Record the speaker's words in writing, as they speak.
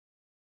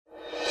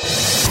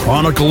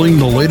chronicling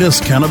the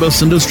latest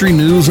cannabis industry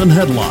news and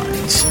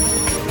headlines.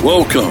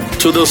 Welcome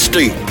to the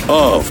State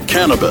of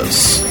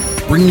Cannabis,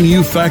 bringing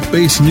you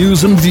fact-based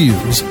news and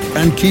views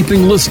and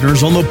keeping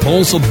listeners on the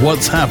pulse of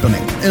what's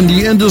happening in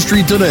the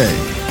industry today.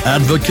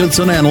 Advocates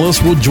and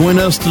analysts will join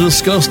us to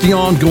discuss the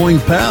ongoing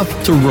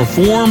path to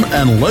reform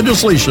and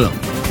legislation.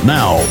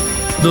 Now,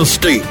 the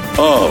State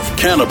of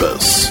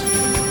Cannabis,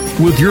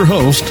 with your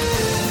host,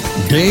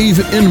 Dave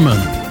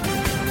Inman.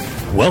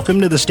 Welcome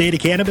to the State of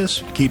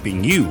Cannabis,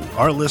 keeping you,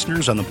 our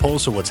listeners, on the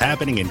pulse of what's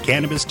happening in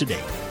cannabis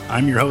today.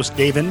 I'm your host,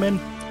 Dave Inman.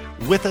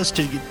 With us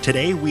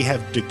today, we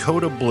have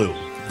Dakota Blue,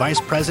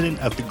 Vice President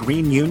of the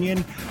Green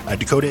Union.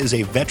 Dakota is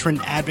a veteran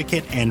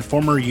advocate and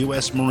former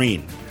U.S.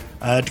 Marine.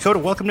 Dakota,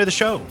 welcome to the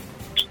show.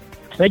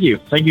 Thank you.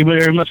 Thank you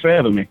very much for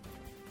having me.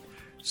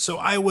 So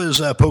I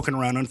was poking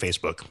around on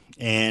Facebook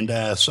and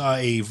saw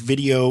a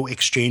video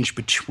exchange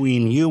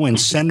between you and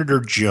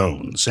Senator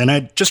Jones. And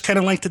I'd just kind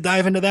of like to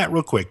dive into that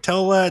real quick.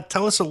 Tell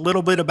us a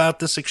little bit about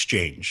this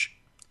exchange.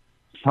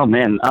 Oh,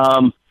 man.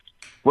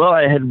 Well,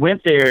 I had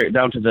went there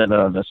down to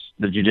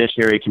the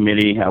Judiciary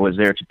Committee. I was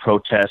there to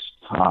protest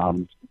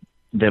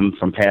them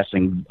from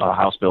passing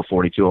House Bill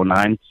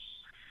 4209.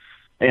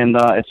 And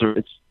it's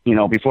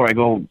before I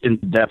go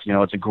into depth,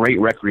 it's a great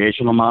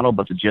recreational model,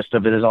 but the gist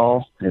of it is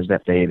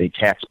that they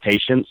tax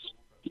patients.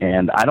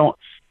 And I don't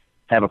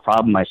have a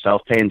problem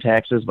myself paying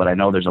taxes, but I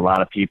know there's a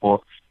lot of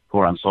people who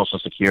are on Social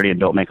Security and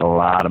don't make a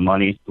lot of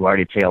money, who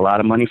already pay a lot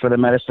of money for their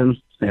medicine.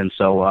 And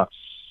so,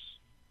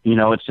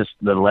 it's just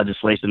the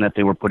legislation that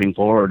they were putting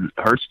forward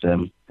hurts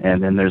them.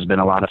 And then there's been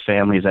a lot of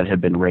families that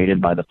have been raided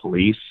by the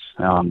police,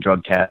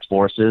 drug task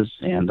forces,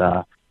 and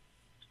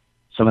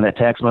some of that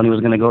tax money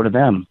was going to go to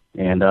them.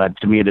 And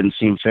to me, it didn't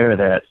seem fair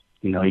that,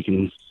 you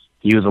can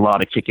use a law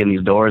to kick in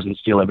these doors and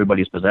steal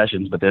everybody's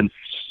possessions, but then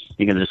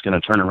you're just going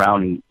to turn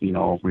around and,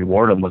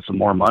 reward them with some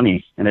more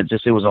money. And it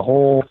was a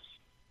whole,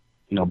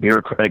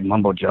 bureaucratic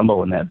mumbo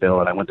jumbo in that bill.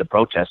 And I went to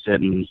protest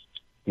it, and,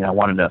 I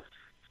wanted to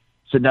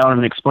sit down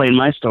and explain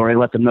my story,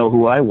 let them know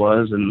who I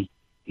was, and,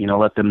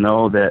 let them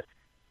know that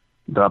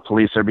the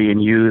police are being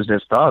used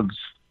as thugs,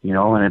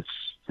 and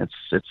it's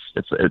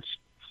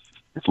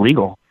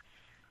legal.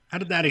 How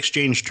did that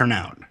exchange turn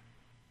out?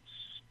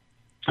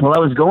 Well, I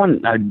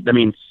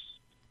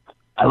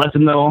let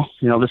them know,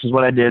 this is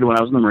what I did when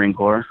I was in the Marine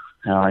Corps.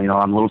 I'm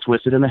a little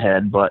twisted in the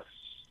head, but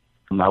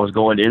I was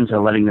going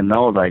into letting them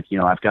know,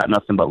 I've got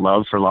nothing but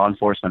love for law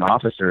enforcement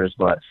officers,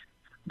 but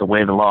the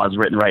way the law is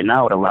written right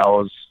now, it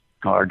allows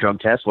our drug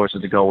task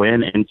forces to go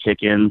in and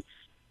kick in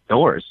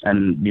doors.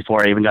 And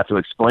before I even got to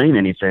explain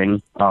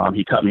anything,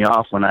 he cut me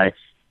off when I,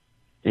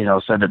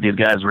 said that these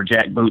guys were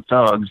jackboot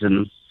thugs.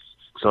 And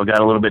so it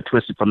got a little bit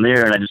twisted from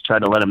there. And I just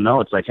tried to let him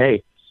know, it's like,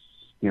 hey,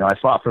 I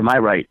fought for my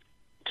right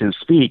to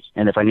speak.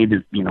 And if I need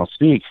to,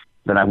 speak,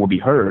 then I will be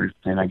heard.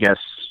 And I guess,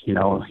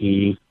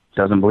 he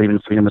doesn't believe in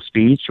freedom of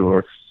speech,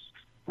 or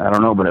I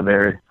don't know, but I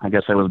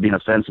guess I was being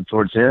offensive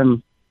towards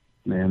him.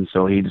 And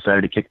so he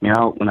decided to kick me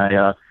out when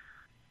I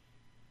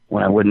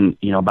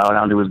wouldn't, bow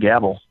down to his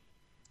gavel.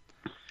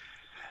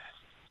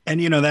 And,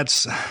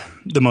 that's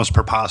the most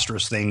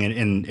preposterous thing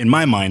in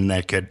my mind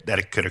that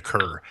it could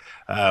occur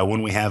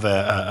when we have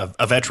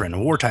a veteran,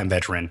 a wartime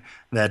veteran,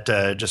 that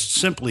just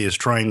simply is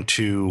trying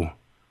to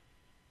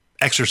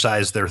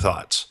exercise their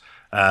thoughts,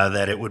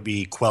 that it would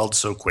be quelled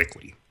so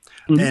quickly.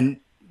 Mm-hmm. And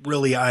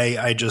really,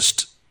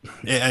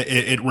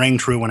 it rang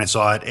true when I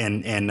saw it.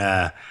 And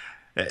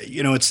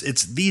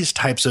it's these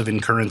types of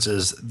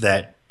occurrences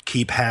that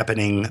keep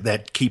happening,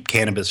 that keep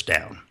cannabis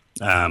down,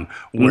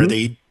 where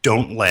they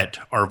don't let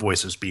our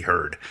voices be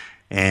heard.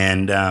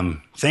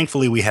 And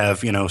thankfully we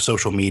have,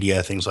 social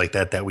media, things like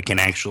that we can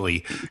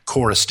actually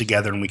chorus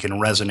together and we can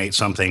resonate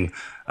something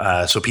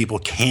so people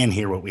can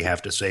hear what we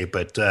have to say.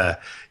 But,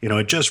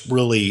 it just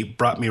really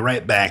brought me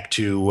right back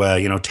to,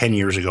 10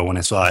 years ago when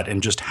I saw it,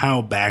 and just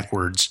how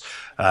backwards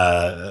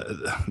our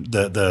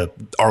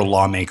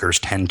lawmakers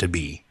tend to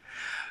be.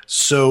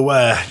 So,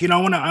 I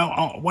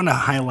want to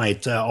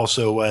highlight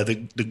also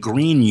the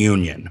Green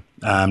Union.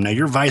 Now,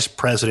 you're vice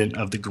president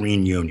of the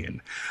Green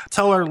Union.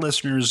 Tell our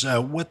listeners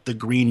what the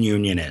Green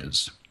Union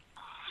is.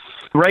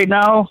 Right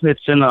now,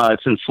 it's in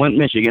Flint,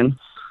 Michigan.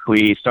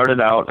 We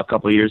started out a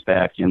couple of years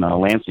back in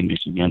Lansing,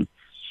 Michigan,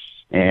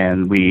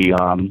 and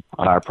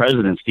our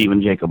president,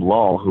 Stephen Jacob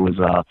Lull, who was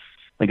the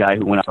guy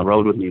who went on the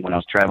road with me when I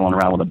was traveling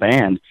around with a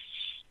band.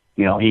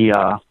 He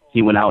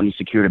went out and he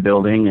secured a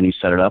building and he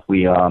set it up.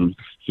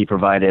 He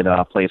provided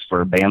a place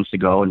for bands to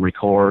go and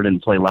record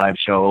and play live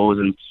shows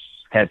and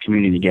have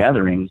community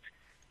gatherings.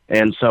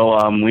 And so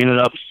we ended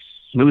up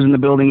losing the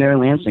building there in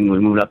Lansing. We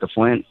moved out to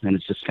Flint, and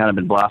it's just kind of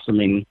been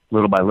blossoming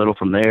little by little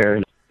from there.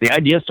 And the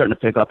idea is starting to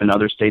pick up in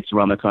other states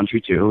around the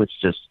country, too. It's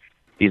just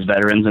these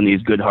veterans and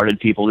these good-hearted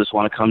people just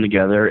want to come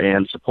together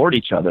and support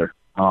each other.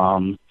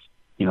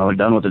 They're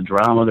done with the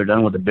drama. They're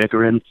done with the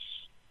bickering.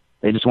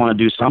 They just want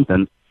to do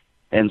something.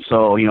 And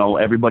so,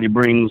 everybody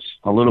brings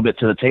a little bit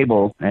to the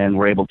table, and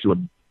we're able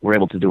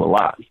to do a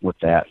lot with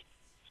that.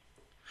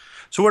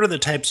 So what are the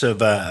types of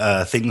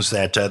things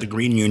that the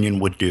Green Union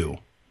would do?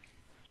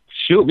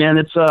 Shoot, man,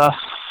 it's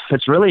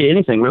it's really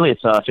anything. Really,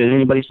 it's if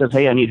anybody says,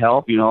 "Hey, I need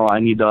help,"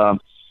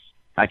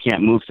 I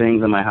can't move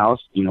things in my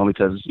house,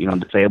 because I'm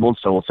disabled.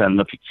 So we'll send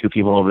a few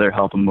people over there,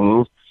 help them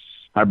move.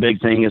 Our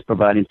big thing is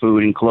providing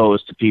food and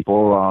clothes to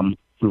people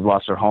who've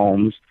lost their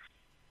homes.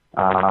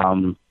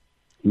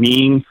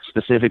 Me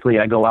specifically,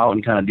 I go out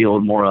and kind of deal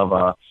with more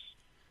of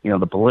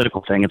the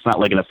political thing. It's not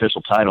like an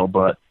official title,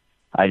 but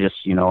I just,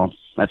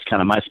 that's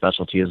kind of my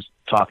specialty, is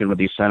talking with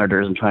these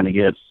senators and trying to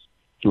get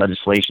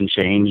legislation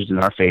changed in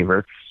our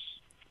favor.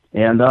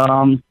 And,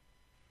 the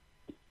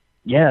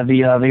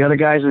other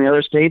guys in the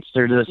other states,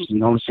 they're just,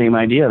 the same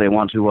idea. They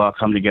want to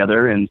come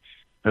together, and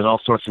there's all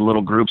sorts of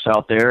little groups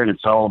out there, and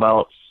it's all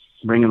about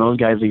bringing those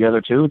guys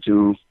together too,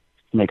 to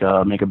make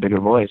a bigger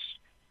voice.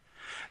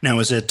 Now,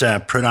 is it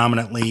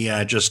predominantly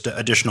just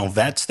additional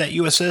vets that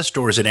you assist,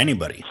 or is it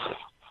anybody?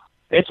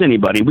 It's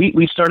anybody.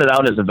 We started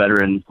out as a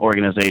veteran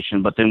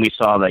organization, but then we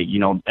saw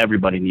that,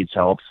 everybody needs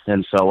help.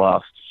 And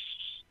so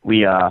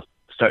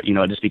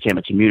it just became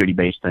a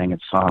community-based thing.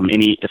 It's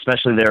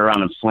especially there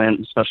around in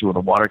Flint, especially with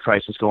the water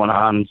crisis going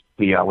on,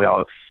 we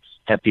all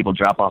have people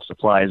drop off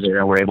supplies there,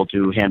 and we're able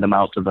to hand them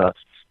out to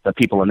the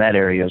people in that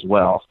area as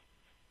well.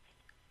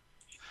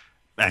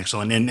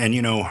 Excellent. And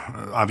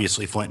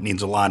obviously Flint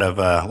needs a lot of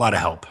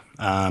help,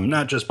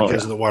 not just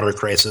because of the water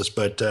crisis,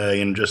 but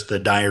in just the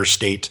dire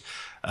state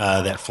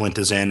that Flint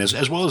is in,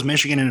 as well as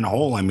Michigan in a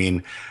whole. I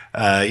mean,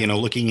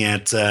 looking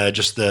at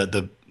just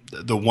the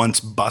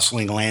once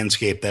bustling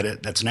landscape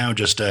that's now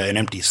just an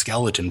empty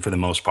skeleton for the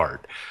most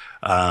part.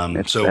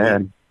 So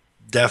bad.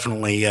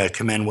 Definitely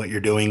commend what you're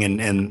doing,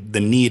 and the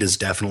need is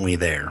definitely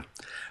there.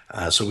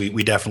 So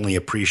we definitely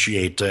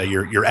appreciate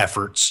your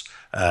efforts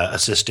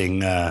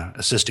assisting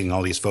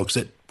all these folks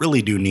that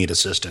really do need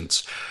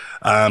assistance.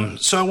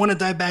 So I want to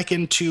dive back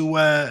into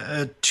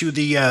to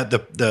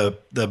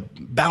the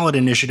ballot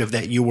initiative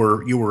that you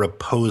were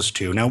opposed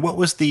to. Now, what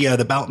was the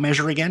ballot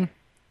measure again?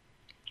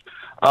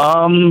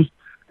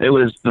 It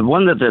was the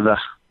one that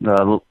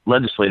the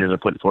legislators are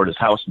putting forward is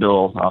House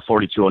Bill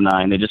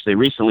 4209. They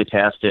recently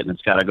passed it, and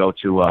it's got to go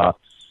to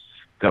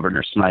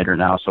Governor Snyder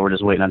now. So we're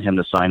just waiting on him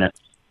to sign it.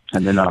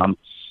 And then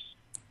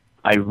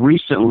I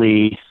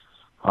recently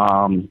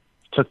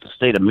took the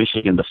state of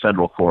Michigan to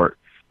federal court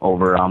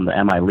over the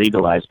Am I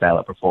Legalized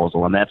ballot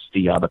proposal, and that's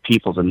the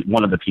people's and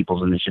one of the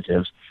people's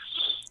initiatives.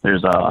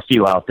 There's a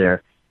few out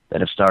there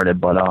that have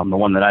started, but the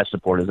one that I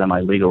support is Am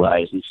I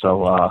Legalized, and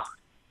so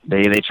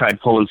they tried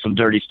pulling some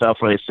dirty stuff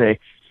where they say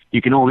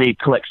you can only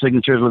collect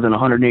signatures within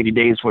 180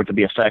 days for it to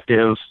be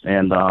effective,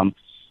 and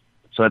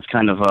so that's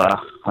kind of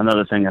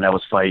another thing that I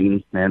was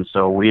fighting, and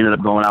so we ended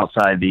up going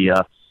outside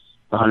the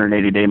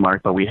 180-day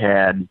mark, but we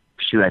had,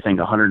 I think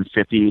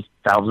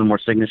 150,000 more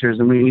signatures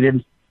than we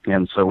needed.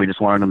 And so we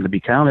just wanted them to be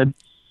counted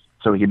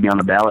so we could be on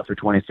the ballot for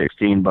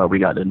 2016, but we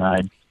got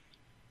denied.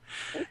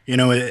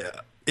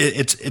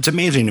 It's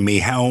amazing to me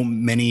how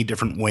many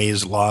different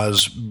ways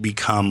laws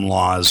become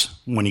laws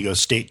when you go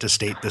state to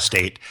state to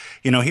state.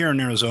 Here in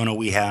Arizona,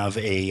 we have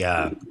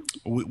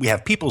we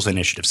have people's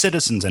initiatives,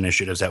 citizens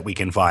initiatives that we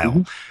can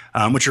file,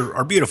 which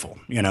are beautiful.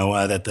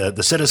 That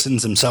the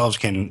citizens themselves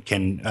can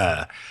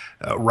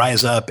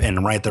rise up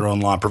and write their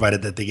own law,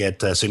 provided that they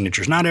get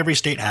signatures. Not every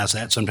state has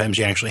that. Sometimes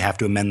you actually have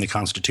to amend the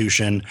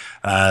Constitution.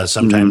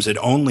 Sometimes it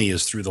only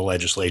is through the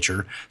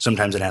legislature.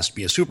 Sometimes it has to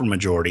be a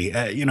supermajority.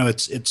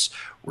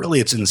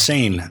 It's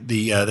insane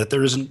that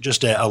there isn't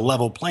just a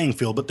level playing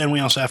field. But then we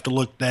also have to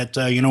look that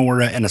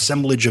we're an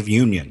assemblage of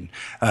union.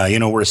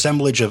 We're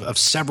assemblage of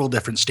several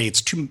different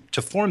states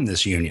to form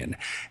this union,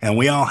 and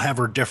we all have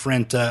our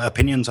different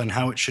opinions on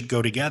how it should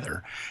go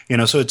together.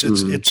 So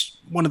it's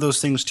one of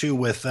those things too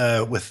with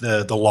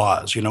the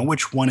laws.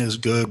 Which one is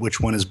good, which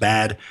one is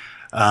bad.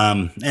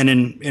 And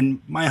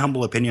in my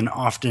humble opinion,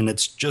 often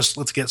it's just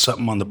let's get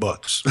something on the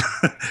books.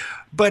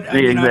 But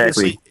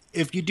obviously,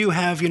 if you do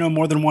have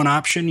more than one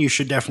option, you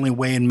should definitely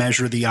weigh and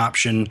measure the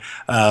option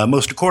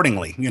most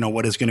accordingly.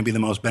 What is going to be the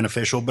most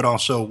beneficial, but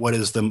also what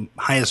is the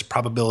highest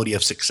probability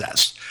of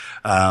success.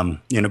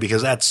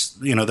 Because that's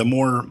the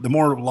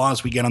more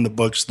laws we get on the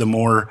books, the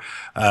more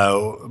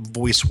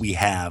voice we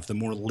have, the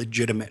more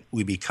legitimate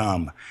we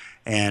become,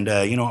 and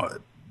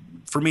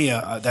for me,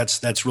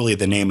 that's really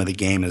the name of the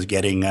game, is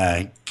getting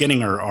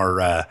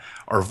our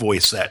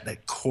voice,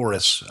 that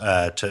chorus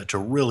to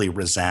really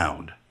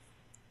resound.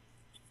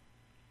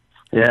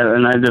 Yeah,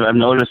 and I've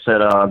noticed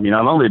that I've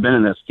only been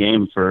in this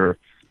game for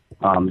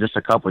just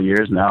a couple of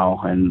years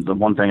now, and the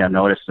one thing I've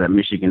noticed is that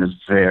Michigan is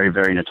very,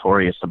 very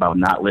notorious about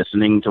not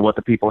listening to what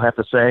the people have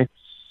to say,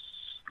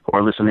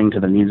 or listening to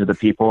the needs of the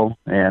people,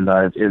 and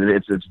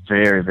it's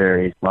very,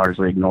 very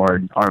largely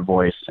ignored our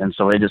voice, and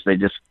so they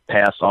just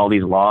pass all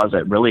these laws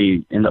that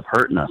really end up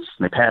hurting us.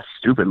 And they pass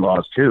stupid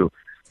laws too,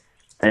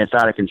 and it's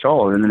out of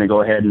control. And then they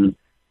go ahead and,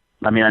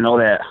 I know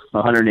that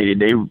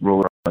 180-day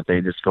rule, but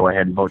they just go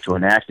ahead and vote to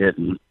enact it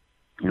and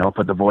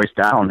put the voice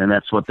down, and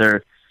that's what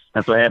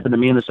happened to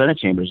me in the Senate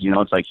chambers.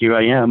 It's like, here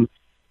I am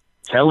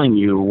telling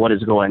you what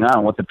is going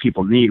on, what the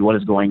people need, what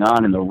is going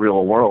on in the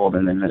real world,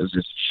 and then it's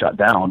just shut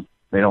down.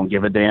 They don't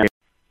give a damn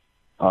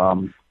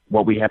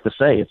what we have to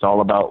say. It's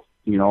all about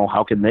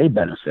how can they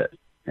benefit?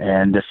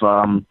 And if,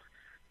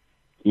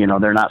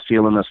 they're not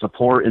feeling the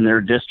support in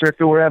their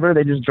district or wherever,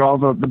 they just draw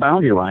the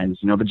boundary lines,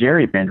 the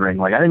gerrymandering.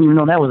 Like, I didn't even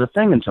know that was a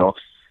thing until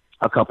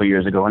a couple of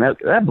years ago. And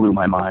that blew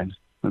my mind.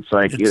 It's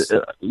like,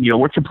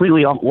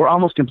 we're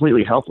almost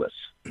completely helpless.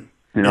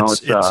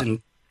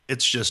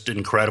 It's just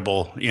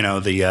incredible,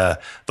 the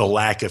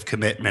lack of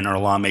commitment our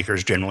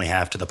lawmakers generally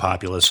have to the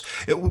populace.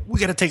 We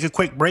got to take a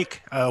quick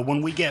break.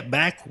 When we get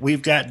back,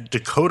 we've got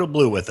Dakota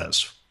Blue with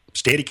us.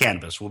 State of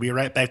Cannabis. We'll be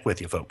right back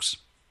with you, folks.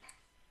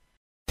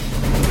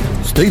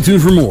 Stay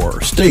tuned for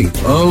more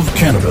State of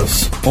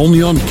Cannabis,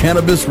 only on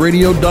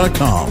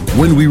CannabisRadio.com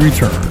when we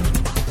return.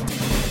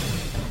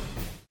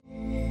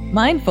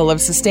 Mindful of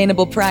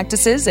sustainable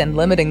practices and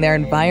limiting their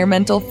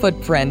environmental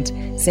footprint,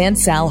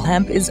 Sansal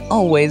hemp is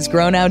always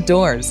grown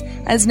outdoors,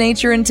 as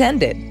nature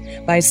intended.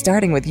 By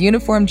starting with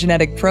uniform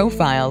genetic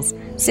profiles,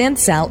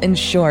 Sansal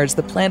ensures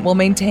the plant will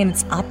maintain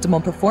its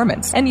optimal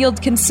performance and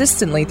yield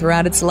consistently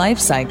throughout its life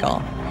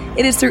cycle.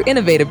 It is through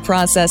innovative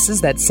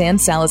processes that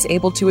Sansal is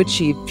able to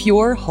achieve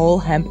pure whole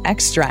hemp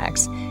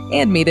extracts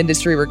and meet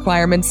industry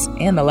requirements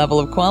and the level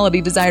of quality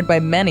desired by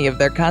many of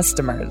their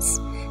customers.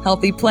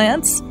 Healthy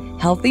plants,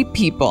 healthy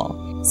people.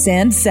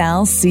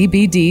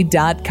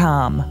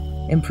 SansalCBD.com.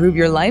 Improve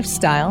your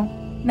lifestyle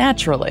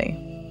naturally.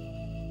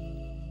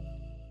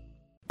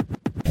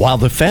 While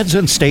the feds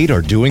and state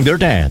are doing their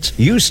dance,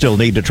 you still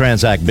need to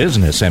transact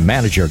business and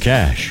manage your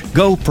cash.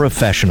 Go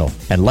professional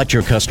and let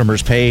your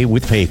customers pay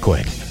with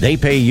PayQuick. They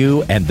pay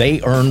you and they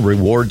earn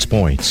rewards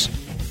points.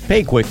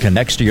 PayQuick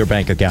connects to your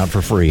bank account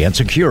for free and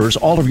secures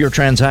all of your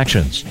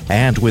transactions.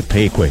 And with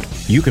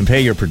PayQuick, you can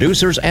pay your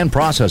producers and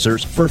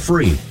processors for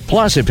free.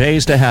 Plus, it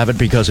pays to have it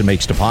because it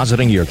makes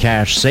depositing your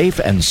cash safe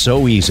and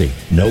so easy.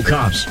 No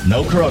cops,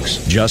 no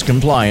crooks, just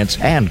compliance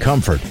and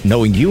comfort,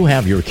 knowing you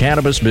have your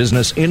cannabis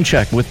business in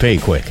check with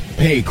PayQuick.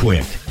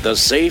 PayQuick, the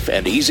safe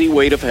and easy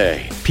way to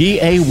pay.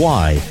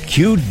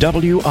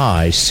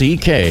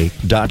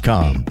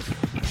 PayQuick.com.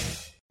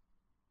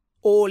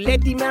 Oh, let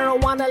the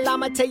marijuana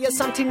llama tell you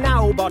something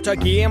now about a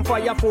game for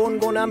your phone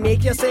gonna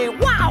make you say,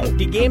 wow!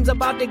 The game's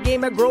about the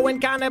game of growing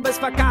cannabis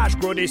for cash.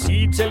 Grow the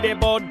seed, sell the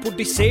bud, put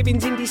the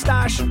savings in the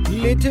stash.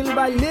 Little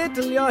by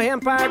little, your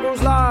empire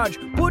grows large.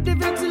 Put the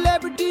big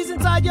celebrities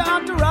inside your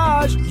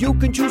entourage. You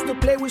can choose to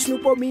play with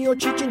Snoop or me or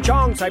Cheech and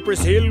Chong,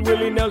 Cypress Hill,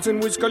 Willie Nelson,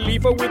 Wiz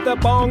Khalifa with a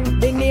bong.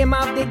 The name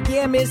of the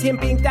game is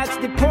Hemp Inc., that's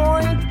the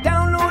point.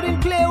 Download and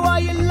play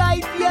while you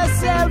light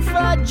yourself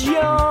a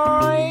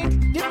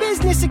joint. The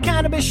business of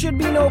cannabis should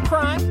be no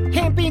crime.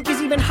 Hemp Inc.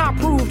 is even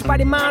hot-proofed by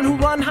the man who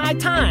run High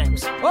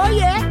Times. Oh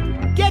yeah?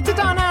 Get it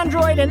on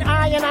Android and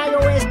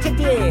iOS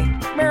today.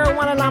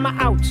 Marijuana Llama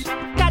out.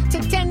 Got to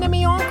tend to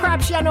me own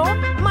crops, you know.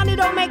 Money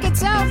don't make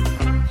itself.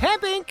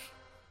 Hemp Inc.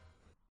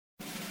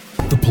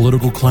 The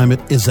political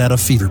climate is at a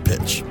fever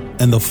pitch,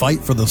 and the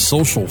fight for the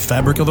social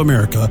fabric of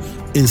America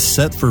is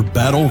set for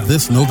battle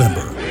this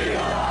November.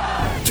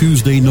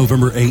 Tuesday,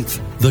 November 8th,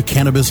 the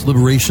Cannabis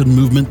Liberation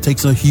Movement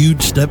takes a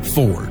huge step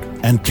forward,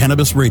 and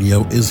Cannabis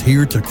Radio is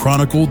here to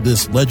chronicle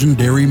this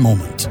legendary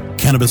moment.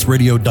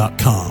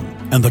 CannabisRadio.com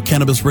and the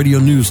Cannabis Radio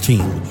News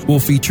team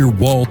will feature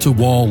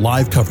wall-to-wall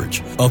live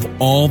coverage of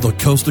all the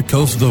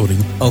coast-to-coast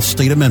voting of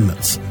state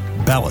amendments,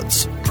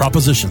 ballots,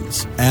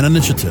 propositions, and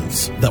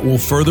initiatives that will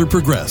further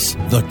progress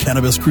the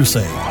cannabis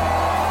crusade.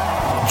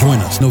 Join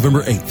us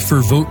November 8th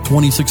for Vote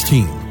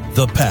 2016,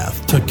 The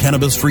Path to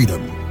Cannabis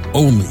Freedom,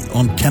 only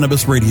on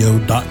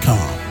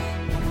CannabisRadio.com.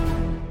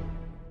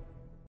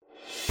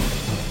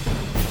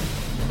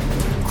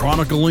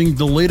 Chronicling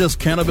the latest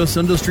cannabis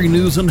industry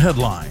news and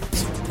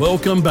headlines.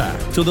 Welcome back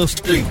to the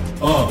State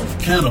of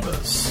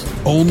Cannabis,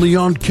 only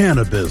on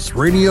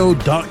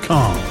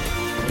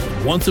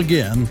CannabisRadio.com. Once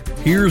again,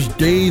 here's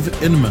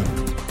Dave Inman.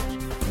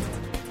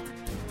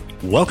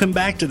 Welcome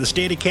back to the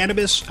State of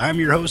Cannabis. I'm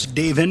your host,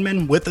 Dave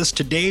Inman. With us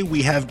today,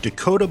 we have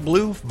Dakota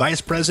Blue,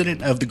 Vice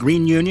President of the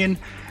Green Union,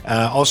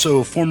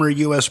 also former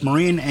U.S.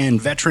 Marine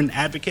and veteran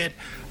advocate.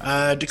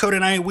 Dakota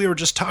and I, we were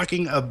just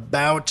talking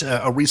about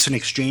a recent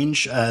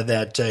exchange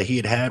that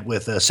he had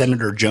with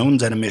Senator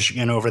Jones out of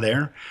Michigan over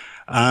there.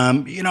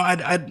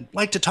 I'd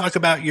like to talk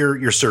about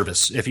your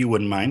service, if you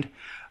wouldn't mind.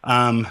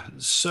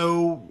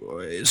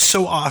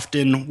 So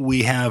often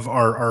we have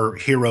our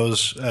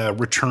heroes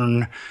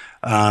return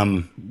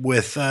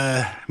with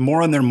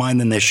more on their mind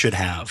than they should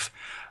have.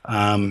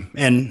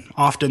 And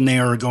often they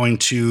are going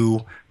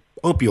to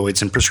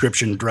opioids and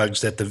prescription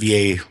drugs that the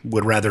VA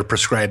would rather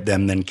prescribe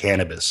them than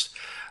cannabis.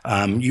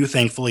 You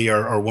thankfully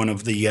are one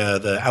of the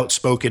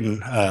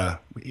outspoken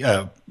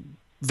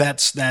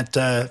vets that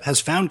has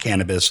found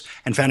cannabis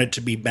and found it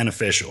to be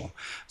beneficial.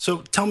 So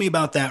tell me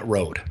about that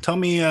road. Tell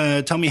me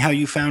how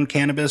you found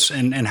cannabis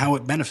and how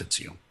it benefits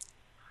you.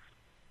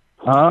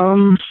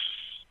 Well,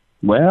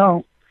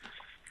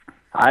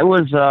 I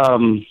was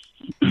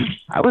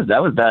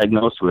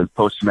diagnosed with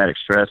post-traumatic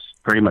stress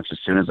pretty much as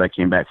soon as I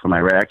came back from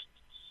Iraq.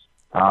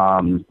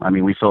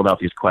 We filled out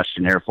these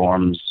questionnaire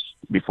forms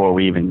before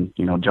we even,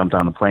 jumped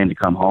on the plane to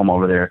come home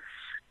over there,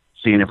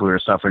 seeing if we were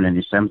suffering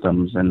any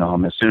symptoms. And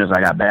as soon as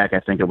I got back, I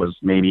think it was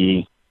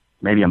maybe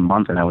maybe a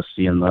month, and I was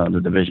seeing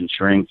the division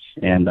shrink.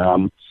 And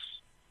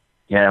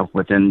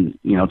within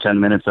 10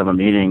 minutes of a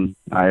meeting,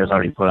 I was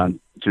already put on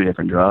 2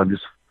 different drugs,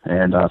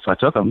 and so I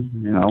took them,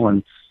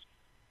 and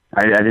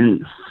I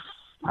didn't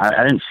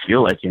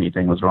feel like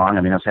anything was wrong.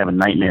 I mean, I was having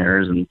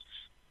nightmares and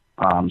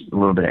a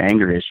little bit of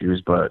anger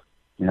issues, but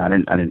I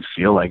didn't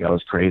feel like I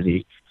was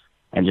crazy.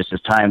 And just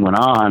as time went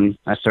on,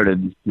 I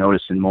started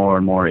noticing more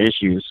and more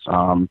issues,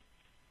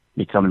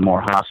 becoming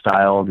more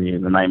hostile. The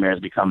nightmares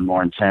becoming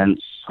more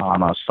intense. I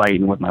was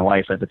fighting with my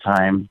wife at the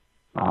time,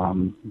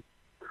 and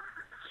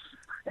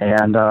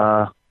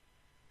their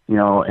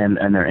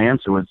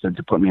answer was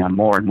to put me on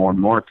more and more and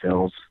more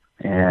pills.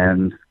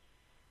 And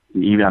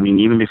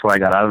even before I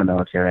got out of the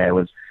military, I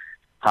was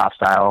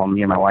hostile.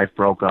 Me and my wife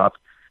broke up.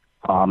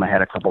 I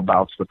had a couple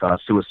bouts with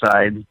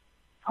suicide,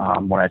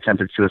 where I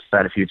attempted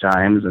suicide a few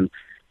times, and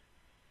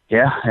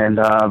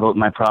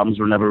my problems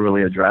were never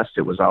really addressed.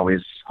 It was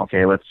always,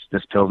 okay,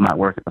 this pill's not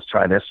working, let's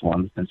try this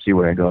one and see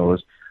where it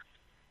goes.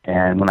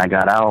 And when I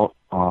got out,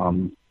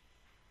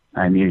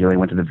 I immediately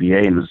went to the VA,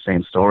 and it was the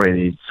same story.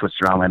 They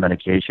switched around my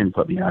medication,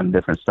 put me on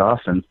different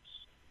stuff, and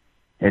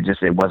I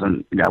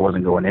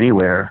wasn't going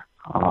anywhere.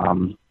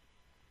 I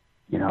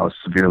was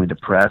severely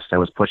depressed. I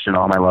was pushing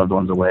all my loved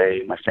ones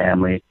away, my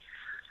family.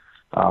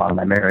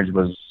 My marriage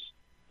was,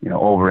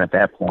 over at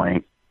that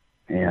point.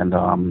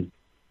 And,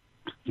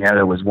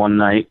 there was one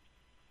night,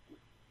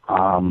 it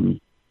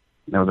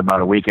was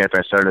about a week after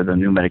I started a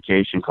new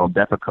medication called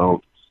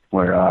Depakote,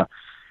 where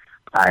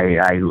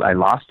I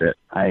lost it.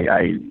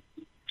 I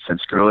said,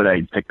 screw it.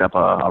 I picked up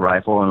a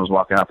rifle and was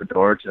walking out the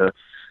door to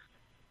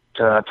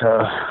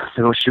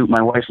go shoot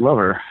my wife's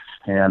lover.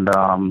 And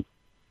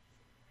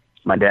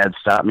my dad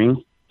stopped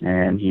me,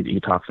 and he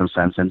talked some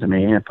sense into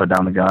me and put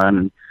down the gun.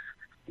 And,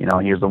 he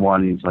was the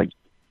one, he's like,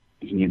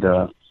 you need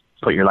to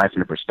put your life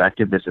into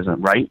perspective. This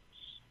isn't right.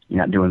 You're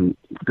not doing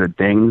good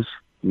things.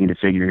 You need to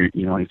figure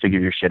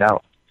your shit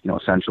out,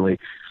 essentially.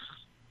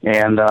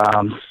 And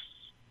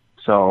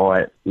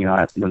so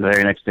the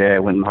very next day I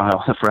went and hung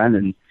out with a friend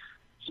and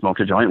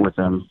smoked a joint with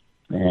him.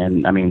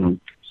 And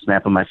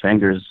snap of my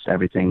fingers,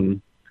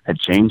 everything had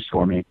changed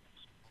for me.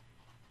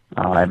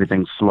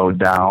 Everything slowed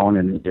down,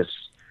 and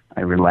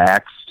I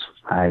relaxed.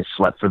 I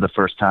slept for the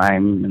first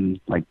time in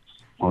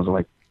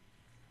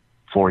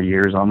 4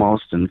 years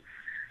almost, and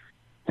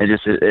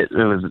it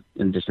was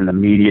just an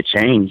immediate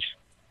change.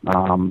 It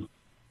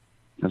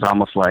was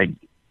almost like,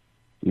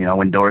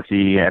 when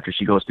Dorothy, after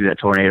she goes through that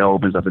tornado,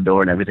 opens up the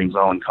door and everything's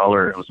all in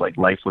color. It was like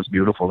life was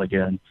beautiful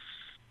again.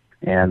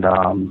 And,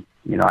 I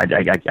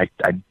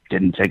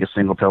didn't take a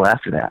single pill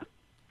after that.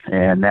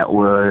 And that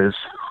was,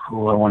 I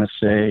want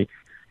to say,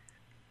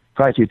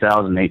 probably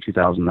 2008,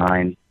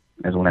 2009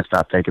 is when I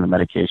stopped taking the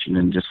medication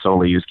and just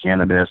solely used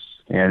cannabis.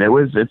 And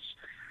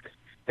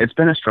it's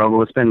been a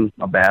struggle. It's been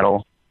a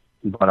battle.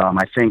 But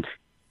I think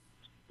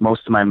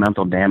most of my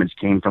mental damage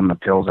came from the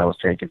pills I was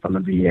taking from the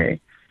VA.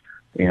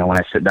 When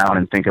I sit down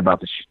and think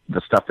about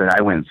the stuff that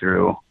I went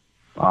through,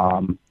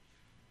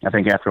 I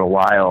think after a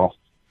while,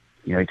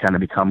 you kind of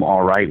become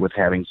all right with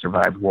having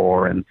survived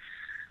war and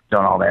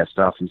done all that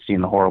stuff and seen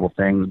the horrible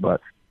things.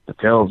 But the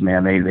pills,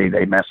 man,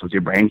 they mess with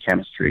your brain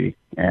chemistry,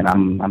 and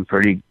I'm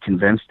pretty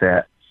convinced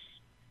that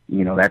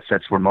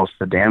that's where most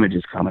of the damage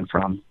is coming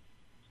from.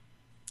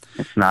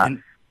 It's not.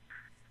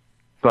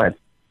 Go ahead.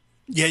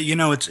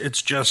 Yeah,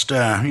 it's just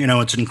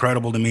it's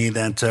incredible to me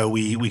that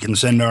we can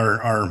send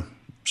our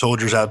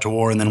soldiers out to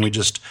war, and then we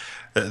just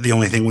the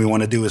only thing we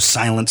want to do is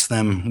silence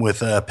them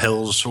with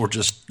pills or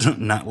just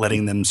not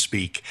letting them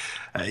speak.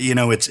 I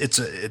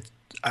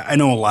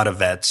know a lot of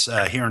vets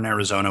here in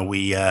Arizona.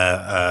 We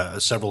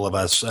several of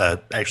us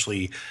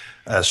actually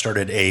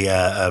started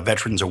a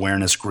veterans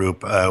awareness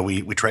group.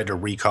 We tried to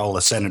recall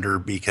a senator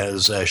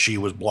because she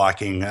was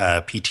blocking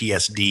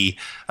PTSD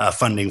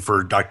funding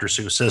for Dr.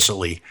 Sue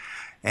Sicily.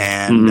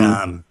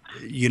 And,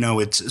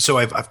 it's so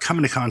I've come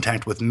into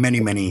contact with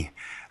many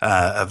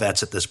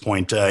vets at this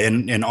point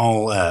in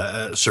all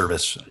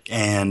service,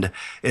 and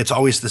it's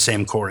always the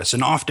same chorus.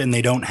 And often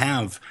they don't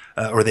have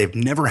or they've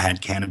never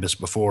had cannabis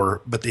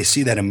before, but they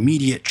see that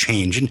immediate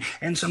change.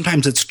 And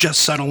sometimes it's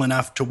just subtle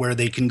enough to where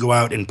they can go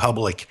out in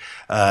public,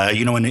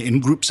 in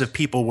groups of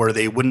people where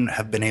they wouldn't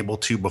have been able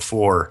to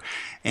before.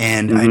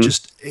 And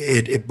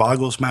it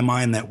boggles my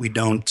mind that we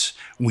don't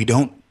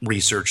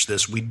research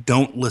this. We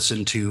don't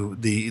listen to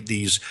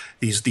these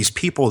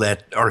people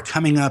that are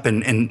coming up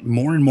and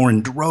more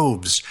in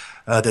droves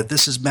that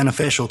this is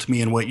beneficial to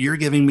me and what you're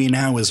giving me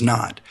now is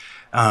not.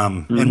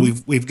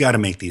 And we've got to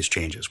make these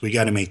changes. We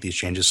got to make these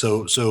changes.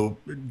 So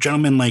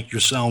gentlemen like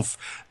yourself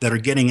that are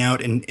getting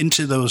out and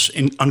into those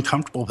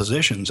uncomfortable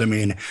positions.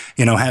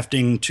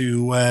 Having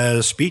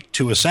to speak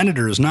to a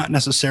senator is not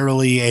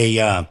necessarily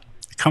a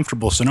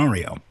comfortable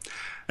scenario.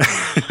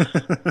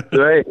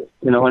 Right.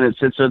 And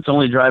it's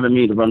only driving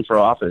me to run for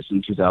office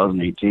in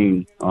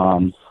 2018.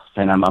 And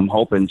I'm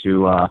hoping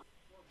to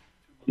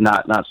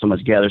not so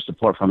much gather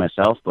support for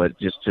myself, but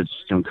just to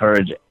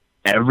encourage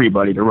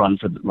everybody to run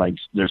for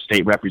their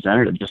state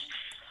representative. Just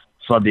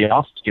flood the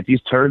office, get these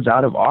turds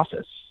out of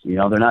office.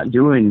 They're not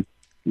doing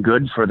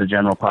good for the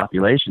general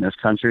population. This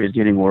country is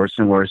getting worse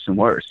and worse and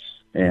worse.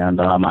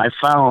 And I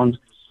found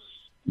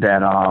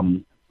that,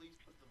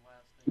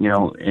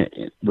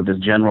 with this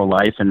general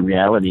life and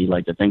reality,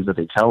 like the things that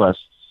they tell us,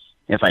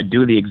 if I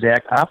do the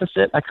exact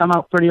opposite, I come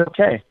out pretty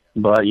okay.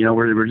 But,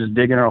 we're just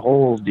digging our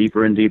holes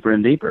deeper and deeper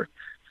and deeper.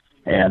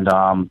 And,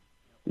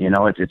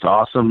 it's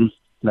awesome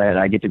that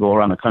I get to go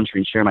around the country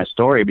and share my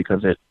story,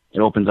 because it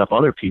opens up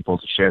other people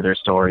to share their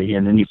story.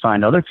 And then you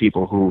find other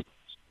people who,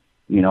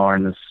 are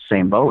in the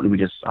same boat,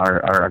 and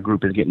our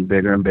group is getting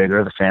bigger and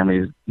bigger. The family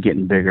is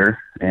getting bigger.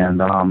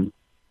 And,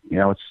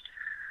 it's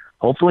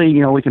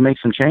hopefully, we can make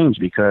some change,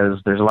 because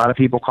there's a lot of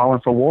people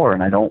calling for war,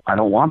 and I don't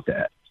want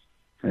that.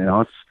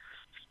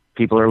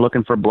 People are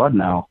looking for blood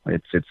now.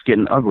 It's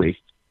getting ugly,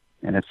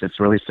 and it's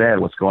really sad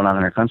what's going on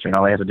in our country. And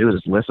all they have to do is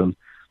just listen,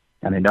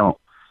 and they don't.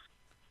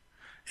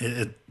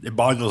 It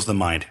boggles the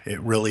mind. It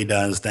really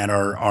does. That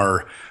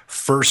our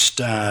first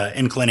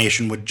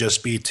inclination would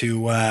just be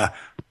to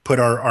put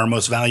our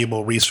most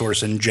valuable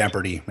resource in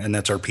jeopardy, and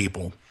that's our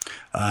people.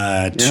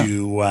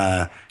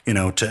 To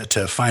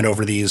fight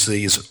over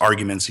these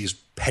arguments, these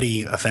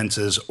petty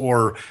offenses,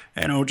 or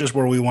just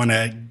where we want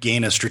to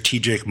gain a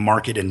strategic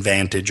market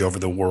advantage over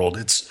the world.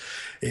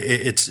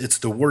 It's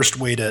the worst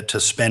way to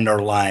spend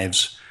our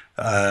lives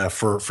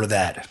for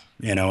that.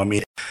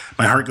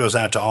 My heart goes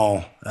out to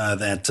all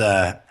that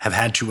have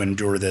had to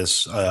endure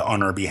this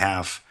on our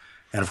behalf.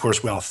 And of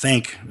course, we all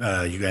thank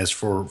you guys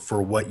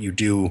for what you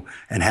do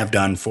and have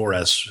done for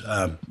us,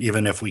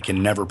 even if we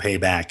can never pay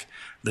back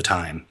the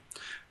time.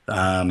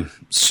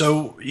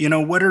 So,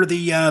 what are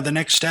the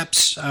next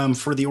steps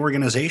for the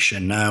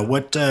organization?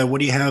 What do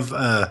you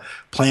have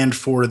planned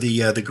for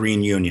the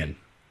Green Union?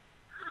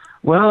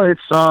 Well,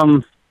 it's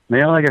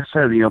like I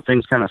said,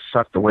 things kind of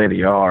suck the way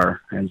they are,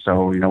 and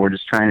so we're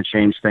just trying to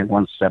change things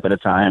one step at a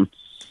time.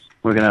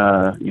 We're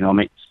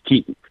gonna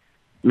keep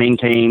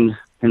maintained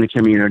in the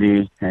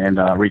community and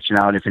reaching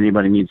out if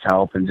anybody needs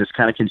help, and just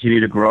kind of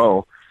continue to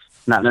grow.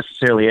 Not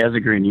necessarily as a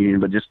Green Union,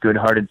 but just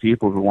good-hearted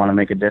people who want to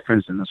make a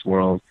difference in this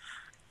world.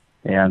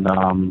 And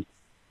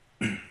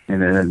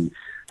then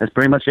that's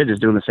pretty much it.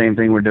 Just doing the same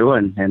thing we're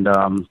doing, and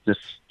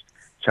just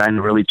trying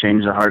to really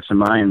change the hearts and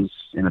minds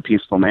in a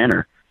peaceful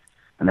manner.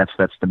 And that's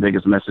the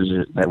biggest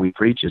message that we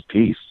preach is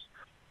peace.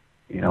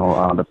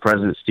 The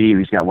President Steve,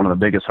 he's got one of the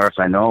biggest hearts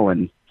I know,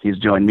 and he's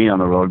joined me on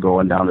the road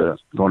going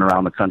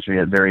around the country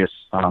at various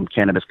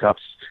cannabis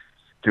cups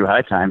through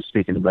High Times,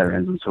 speaking to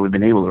veterans. And so we've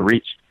been able to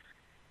reach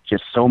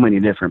just so many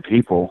different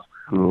people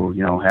who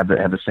have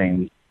the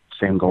same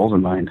goals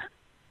in mind.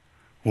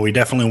 Well, we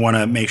definitely want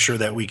to make sure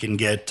that we can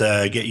get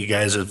you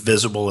guys as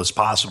visible as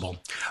possible.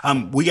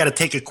 We got to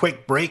take a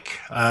quick break.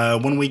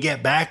 When we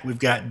get back, we've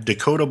got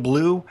Dakota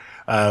Blue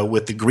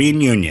with the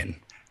Green Union.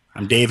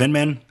 I'm Dave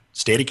Inman,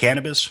 State of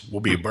Cannabis. We'll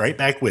be right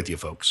back with you,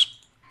 folks.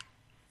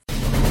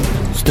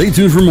 Stay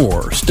tuned for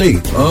more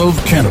State of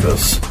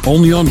Cannabis,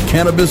 only on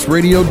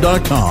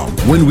CannabisRadio.com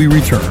when we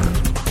return.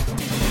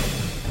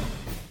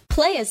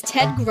 Play as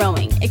Ted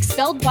Growing,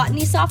 expelled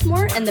botany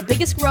sophomore and the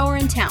biggest grower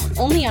in town,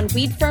 only on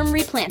Weed Firm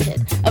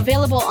Replanted.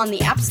 Available on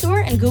the App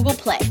Store and Google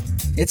Play.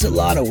 It's a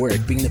lot of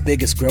work being the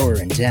biggest grower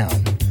in town.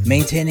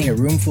 Maintaining a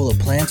room full of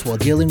plants while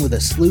dealing with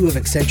a slew of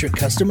eccentric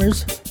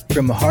customers?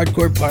 From a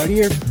hardcore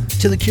partier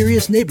to the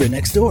curious neighbor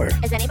next door.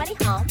 Is anybody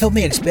home? Help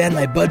me expand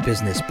my bud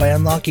business by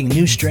unlocking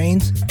new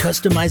strains,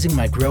 customizing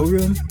my grow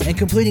room, and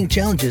completing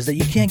challenges that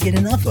you can't get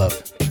enough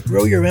of.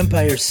 Grow your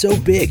empire so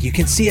big you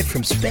can see it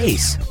from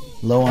space.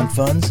 Low on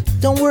funds?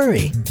 Don't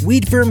worry.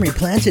 Weed Firm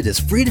Replanted is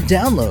free to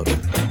download.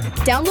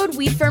 Download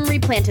Weed Firm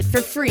Replanted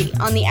for free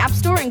on the App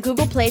Store and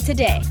Google Play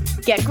today.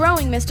 Get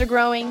growing, Mr.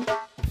 Growing.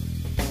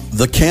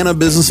 The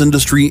cannabis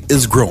industry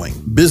is growing,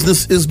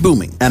 business is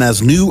booming, and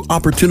as new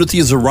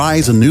opportunities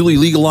arise in newly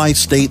legalized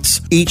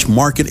states, each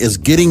market is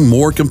getting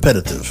more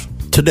competitive.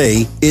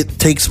 Today, it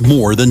takes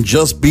more than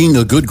just being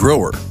a good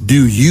grower.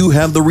 Do you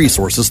have the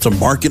resources to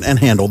market and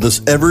handle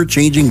this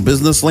ever-changing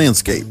business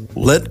landscape?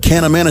 Let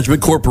Canna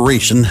Management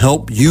Corporation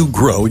help you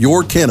grow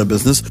your canna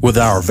business with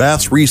our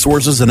vast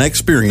resources and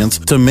experience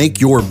to make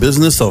your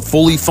business a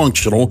fully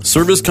functional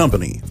service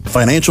company.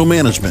 Financial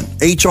management,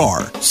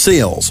 HR,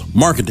 sales,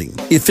 marketing,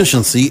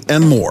 efficiency,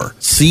 and more.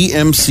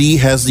 CMC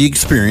has the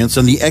experience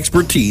and the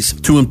expertise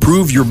to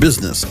improve your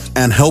business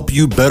and help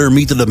you better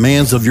meet the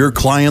demands of your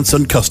clients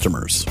and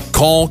customers.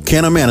 Call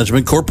Canna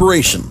Management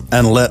Corporation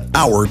and let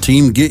our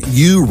team get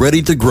you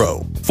ready to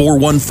grow.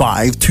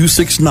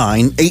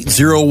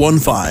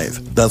 415-269-8015.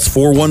 That's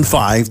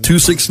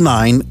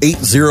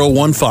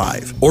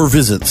 415-269-8015. Or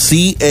visit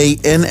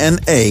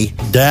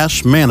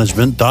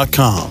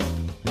canna-management.com.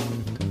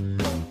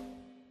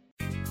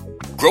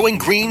 Growing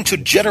green to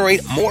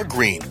generate more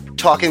green.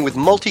 Talking with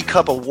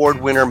multi-cup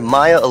award winner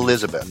Maya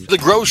Elizabeth. The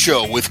Grow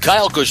Show with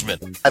Kyle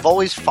Kushman. I've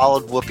always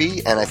followed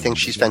Whoopi, and I think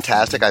she's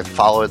fantastic. I've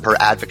followed her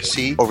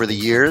advocacy over the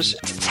years.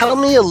 Tell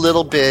me a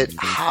little bit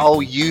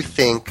how you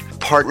think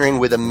partnering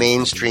with a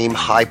mainstream,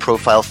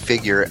 high-profile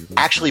figure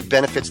actually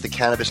benefits the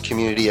cannabis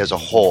community as a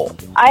whole?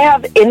 I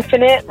have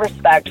infinite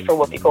respect for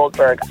Whoopi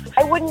Goldberg.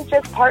 I wouldn't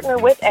just partner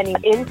with any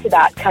into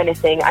that kind of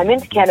thing. I'm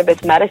into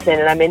cannabis medicine,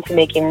 and I'm into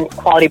making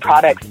quality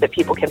products that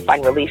people can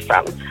find relief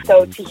from.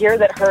 So to hear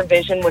that her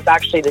vision was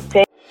actually the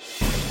same.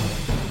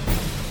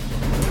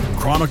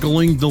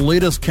 Chronicling the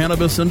latest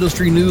cannabis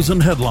industry news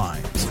and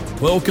headlines.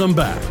 Welcome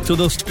back to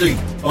the State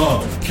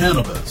of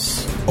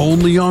Cannabis,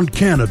 only on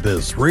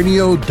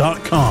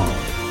CannabisRadio.com.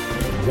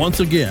 Once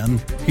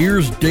again,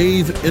 here's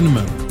Dave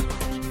Inman.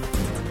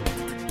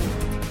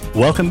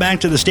 Welcome back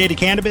to the State of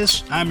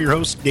Cannabis. I'm your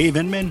host, Dave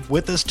Inman.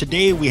 With us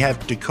today, we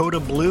have Dakota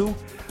Blue,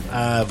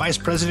 Vice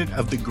President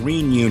of the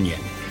Green Union.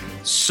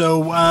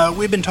 So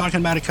we've been talking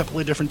about a couple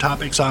of different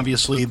topics.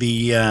 Obviously,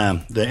 the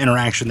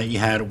interaction that you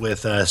had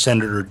with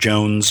Senator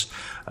Jones,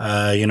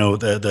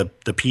 the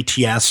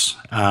PTS,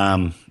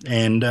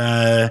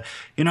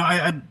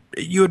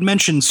 you had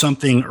mentioned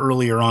something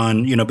earlier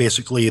on.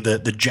 Basically the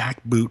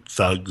jackboot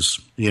thugs,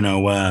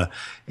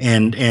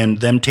 and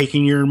them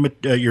taking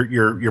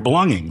your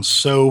belongings.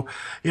 So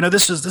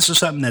this is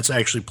something that's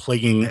actually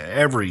plaguing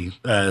every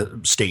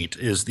state,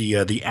 is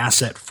the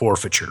asset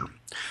forfeiture.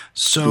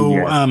 So.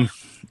 Yes.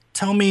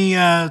 Tell me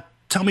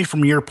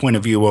from your point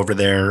of view over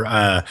there,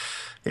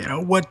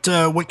 what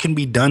can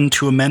be done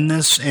to amend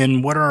this,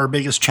 and what are our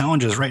biggest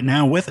challenges right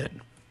now with it?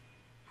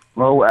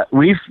 Well,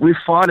 we've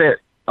fought it.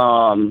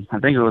 I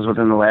think it was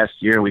within the last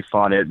year we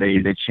fought it.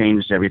 They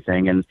changed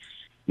everything, and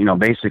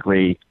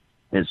basically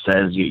it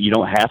says you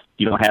don't have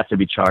to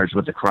be charged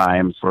with a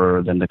crime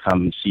for them to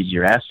come and seize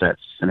your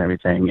assets and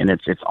everything, and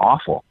it's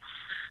awful.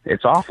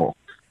 It's awful,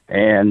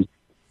 and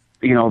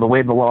the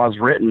way the law is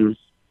written.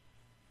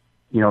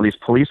 These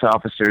police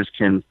officers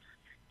can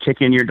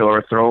kick in your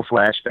door, throw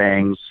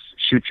flashbangs,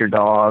 shoot your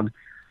dog,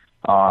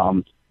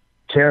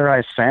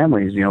 terrorize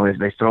families.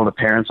 They throw the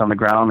parents on the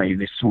ground,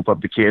 they swoop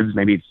up the kids,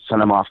 maybe send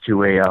them off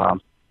to a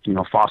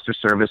foster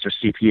service or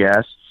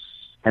CPS,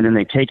 and then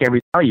they take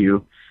every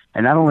value.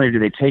 And not only do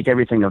they take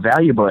everything of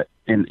value, but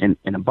in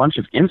a bunch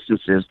of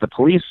instances, the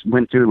police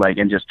went through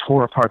and just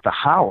tore apart the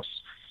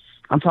house.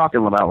 I'm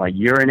talking about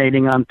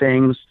urinating on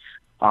things.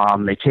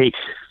 They take.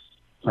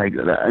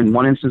 In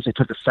one instance, they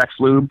took the sex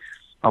lube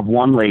of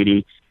one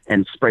lady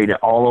and sprayed it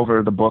all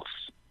over the books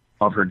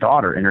of her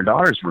daughter in her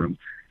daughter's room.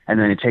 And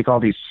then they take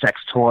all these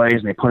sex toys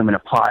and they put them in a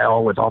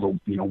pile with all the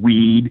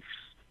weed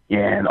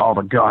and all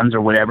the guns or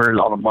whatever and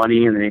all the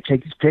money. And then they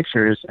take these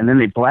pictures and then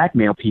they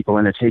blackmail people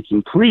into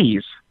taking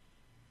pleas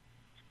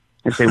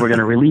and say, we're going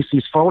to release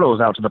these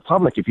photos out to the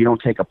public if you don't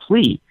take a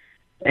plea.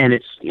 And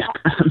it's,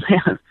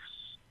 man.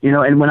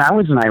 And when I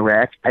was in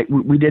Iraq,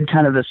 we did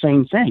kind of the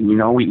same thing.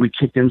 We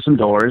kicked in some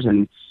doors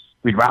and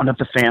we'd round up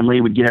the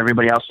family. We'd get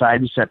everybody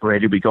outside and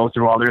separated. We'd go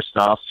through all their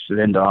stuff.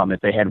 And if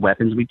they had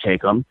weapons, we'd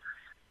take them.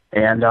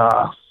 And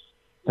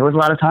there was a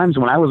lot of times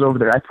when I was over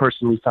there, I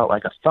personally felt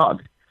like a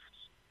thug.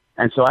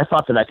 And so I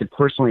thought that I could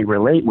personally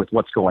relate with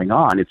what's going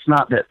on. It's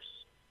not that,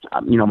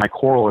 my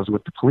quarrel is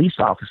with the police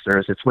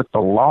officers. It's with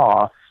the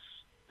law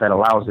that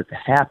allows it to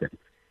happen.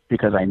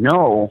 Because I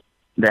know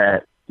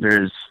that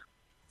there's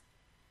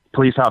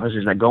police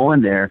officers that go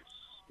in there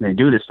and they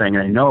do this thing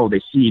and I know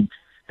they see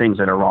things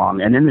that are wrong.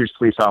 And then there's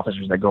police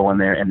officers that go in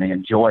there and they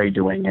enjoy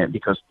doing it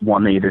because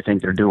one, they either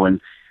think they're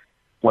doing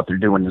what they're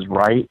doing is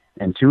right.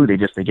 And two, they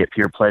get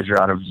pure pleasure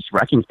out of just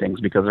wrecking things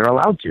because they're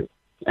allowed to.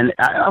 And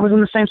I was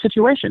in the same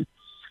situation.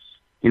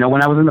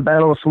 When I was in the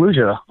Battle of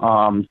Fallujah,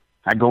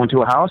 I'd go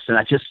into a house and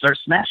I'd just start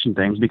smashing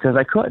things because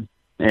I could.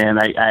 And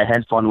I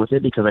had fun with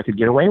it because I could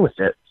get away with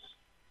it.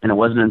 And it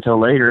wasn't until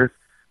later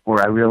where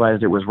I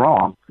realized it was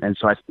wrong. And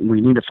so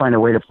we need to find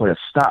a way to put a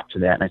stop to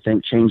that. And I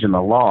think changing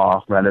the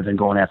law rather than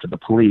going after the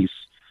police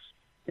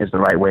is the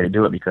right way to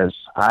do it because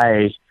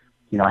I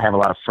have a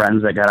lot of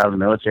friends that got out of the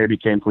military,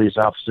 became police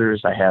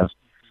officers. I have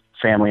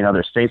family in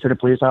other states that are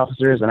police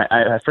officers, and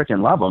I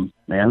freaking love them,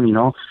 man.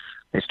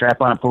 They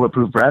strap on a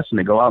bulletproof vest and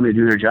they go out and they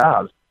do their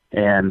job.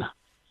 And,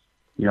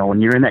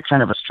 when you're in that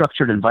kind of a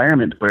structured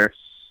environment where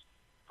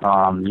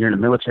you're in a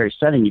military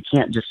setting, you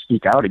can't just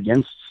speak out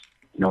against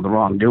the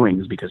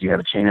wrongdoings because you have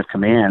a chain of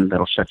command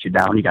that'll shut you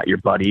down. You got your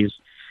buddies,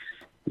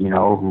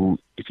 who,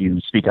 if you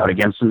speak out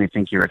against them, they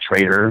think you're a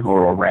traitor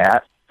or a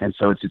rat. And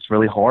so it's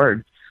really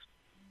hard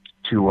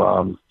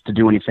to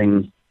do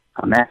anything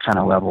on that kind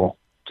of level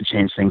to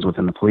change things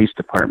within the police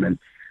department.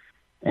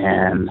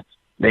 And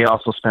they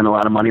also spend a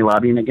lot of money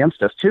lobbying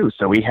against us too.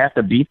 So we have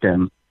to beat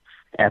them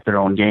at their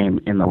own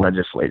game in the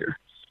legislature.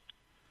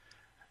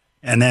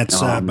 And that's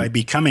by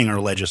becoming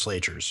our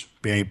legislatures,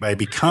 by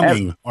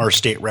becoming our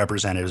state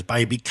representatives,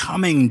 by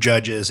becoming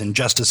judges and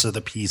justice of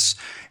the peace,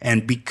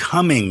 and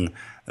becoming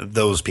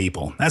those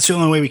people. That's the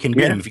only way we can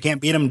beat them. If you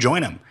can't beat them,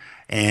 join them.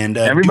 And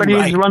everybody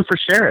needs to run for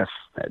sheriff.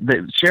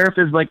 The sheriff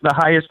is like the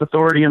highest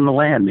authority in the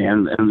land,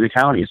 man, in the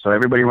county. So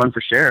everybody run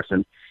for sheriff.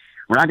 And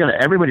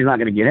everybody's not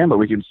going to get in, but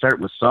we can start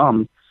with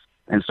some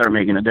and start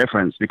making a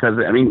difference. Because,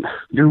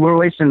 dude, we're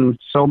wasting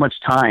so much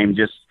time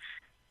just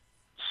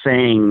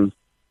saying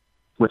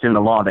within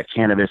the law that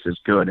cannabis is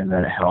good and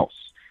that it helps.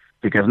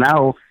 Because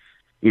now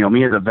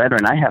me as a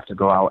veteran, I have to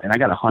go out and I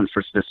got to hunt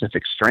for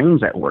specific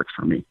strains that work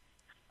for me.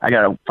 I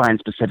got to find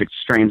specific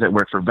strains that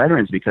work for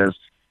veterans because,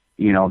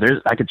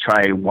 I could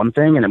try one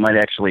thing and it might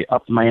actually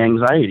up my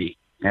anxiety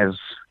as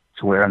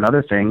to where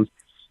another thing,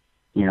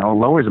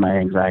 lowers my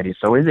anxiety.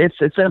 So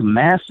it's a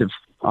massive,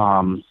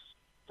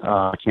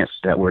 I can't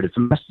say that word. It's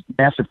a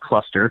massive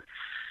cluster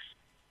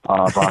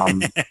of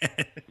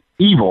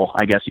evil,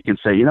 I guess you can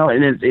say.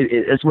 And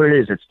it's what it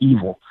is. It's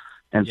evil.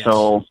 And yes.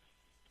 So,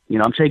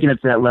 I'm taking it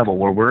to that level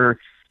where we're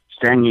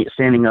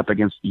standing up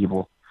against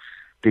evil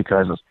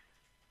because, it's.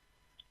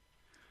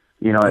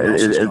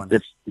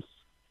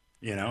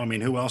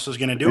 Who else is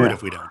going to do it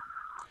if we don't?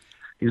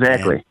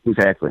 Exactly.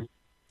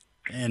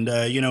 And,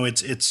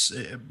 it's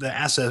the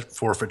asset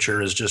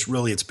forfeiture is just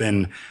really, it's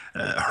been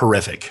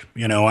horrific.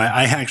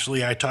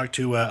 I talked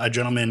to a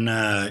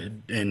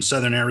gentleman in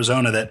southern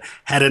Arizona that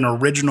had an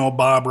original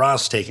Bob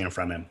Ross taken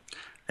from him.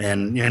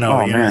 And,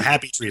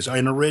 Happy Trees,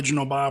 an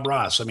original Bob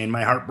Ross. I mean,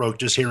 my heart broke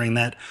just hearing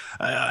that.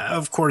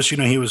 Of course,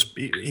 he was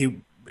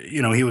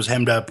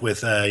hemmed up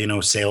with,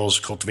 sales,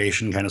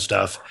 cultivation kind of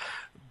stuff.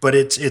 But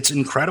it's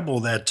incredible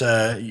that,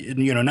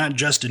 not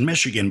just in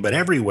Michigan, but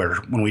everywhere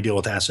when we deal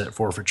with asset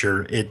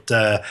forfeiture,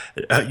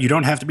 you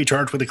don't have to be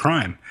charged with a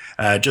crime,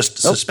 just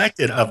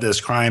suspected of this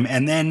crime.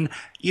 And then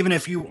even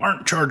if you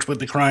aren't charged with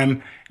the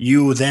crime,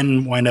 you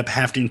then wind up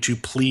having to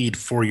plead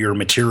for your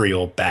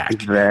material back.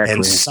 Exactly.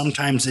 And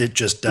sometimes it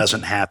just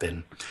doesn't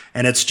happen.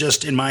 And it's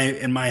just, in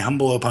my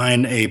humble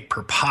opinion, a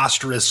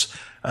preposterous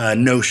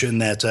notion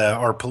that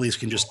our police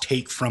can just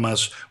take from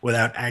us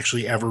without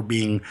actually ever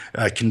being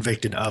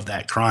convicted of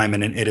that crime,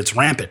 and it's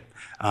rampant.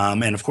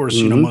 And of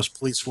course, most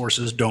police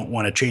forces don't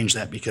want to change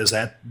that because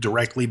that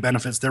directly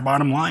benefits their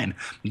bottom line.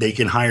 They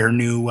can hire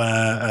new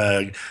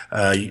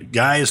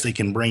guys. They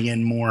can bring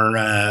in more,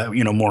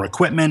 more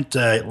equipment.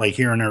 Like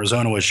here in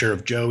Arizona with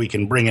Sheriff Joe, he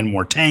can bring in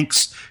more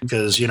tanks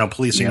because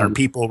policing our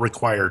people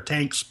require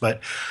tanks. But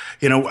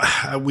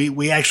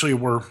we actually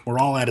we're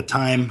all out of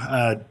time.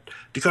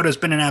 Dakota, it's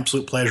been an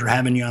absolute pleasure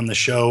having you on the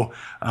show.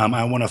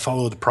 I want to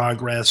follow the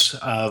progress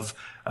of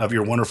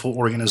your wonderful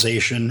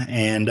organization,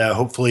 and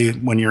hopefully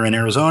when you're in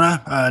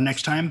Arizona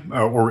next time,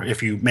 or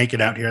if you make it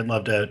out here, I'd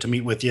love to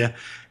meet with you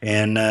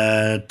and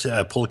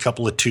to pull a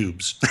couple of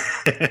tubes.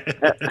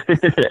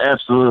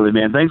 Absolutely,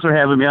 man. Thanks for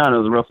having me on. It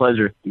was a real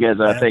pleasure. You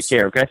guys take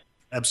care, okay?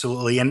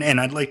 Absolutely. And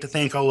I'd like to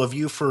thank all of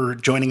you for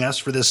joining us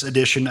for this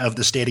edition of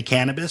The State of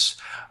Cannabis.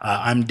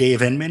 I'm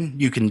Dave Inman.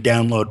 You can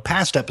download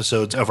past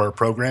episodes of our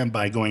program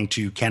by going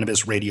to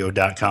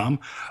cannabisradio.com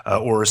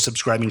or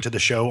subscribing to the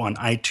show on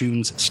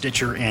iTunes,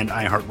 Stitcher, and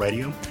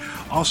iHeartRadio.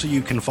 Also,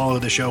 you can follow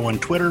the show on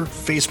Twitter,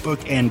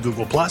 Facebook, and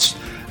Google+.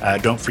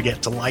 Don't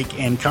forget to like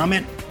and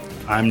comment.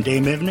 I'm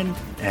Dave Inman,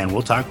 and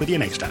we'll talk with you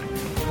next time.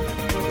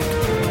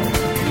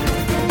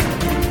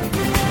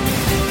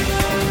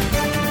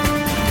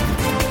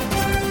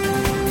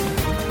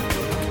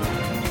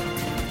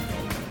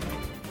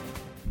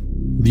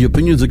 The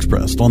opinions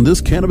expressed on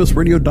this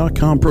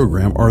CannabisRadio.com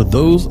program are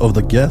those of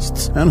the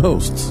guests and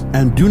hosts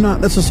and do not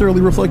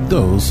necessarily reflect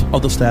those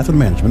of the staff and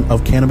management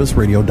of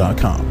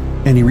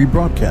CannabisRadio.com. Any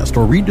rebroadcast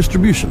or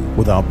redistribution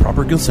without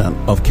proper consent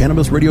of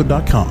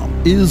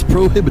CannabisRadio.com is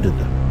prohibited.